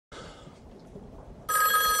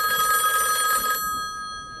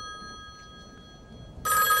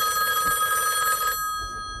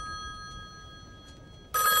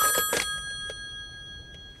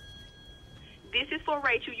This is for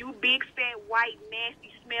Rachel, you big, fat, white, nasty,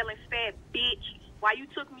 smelling, fat bitch. Why you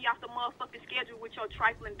took me off the motherfucking schedule with your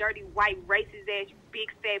trifling, dirty, white, racist ass, you big,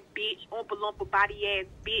 fat bitch, oompa loompa body ass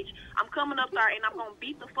bitch. I'm coming up there and I'm gonna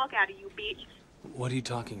beat the fuck out of you, bitch. What are you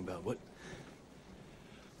talking about? What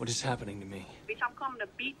is happening to me? Bitch, I'm coming to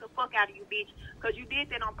beat the fuck out of you, bitch. Because you did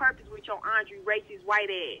that on purpose with your Andre racist white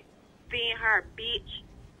ass. Thin her, bitch.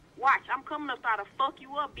 Watch, I'm coming up there to fuck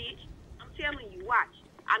you up, bitch. I'm telling you, watch.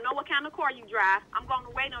 I know what kind of car you drive. I'm going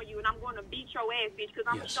to wait on you, and I'm going to beat your ass, bitch, because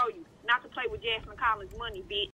I'm going to show you not to play with Jasmine Collins' money, bitch.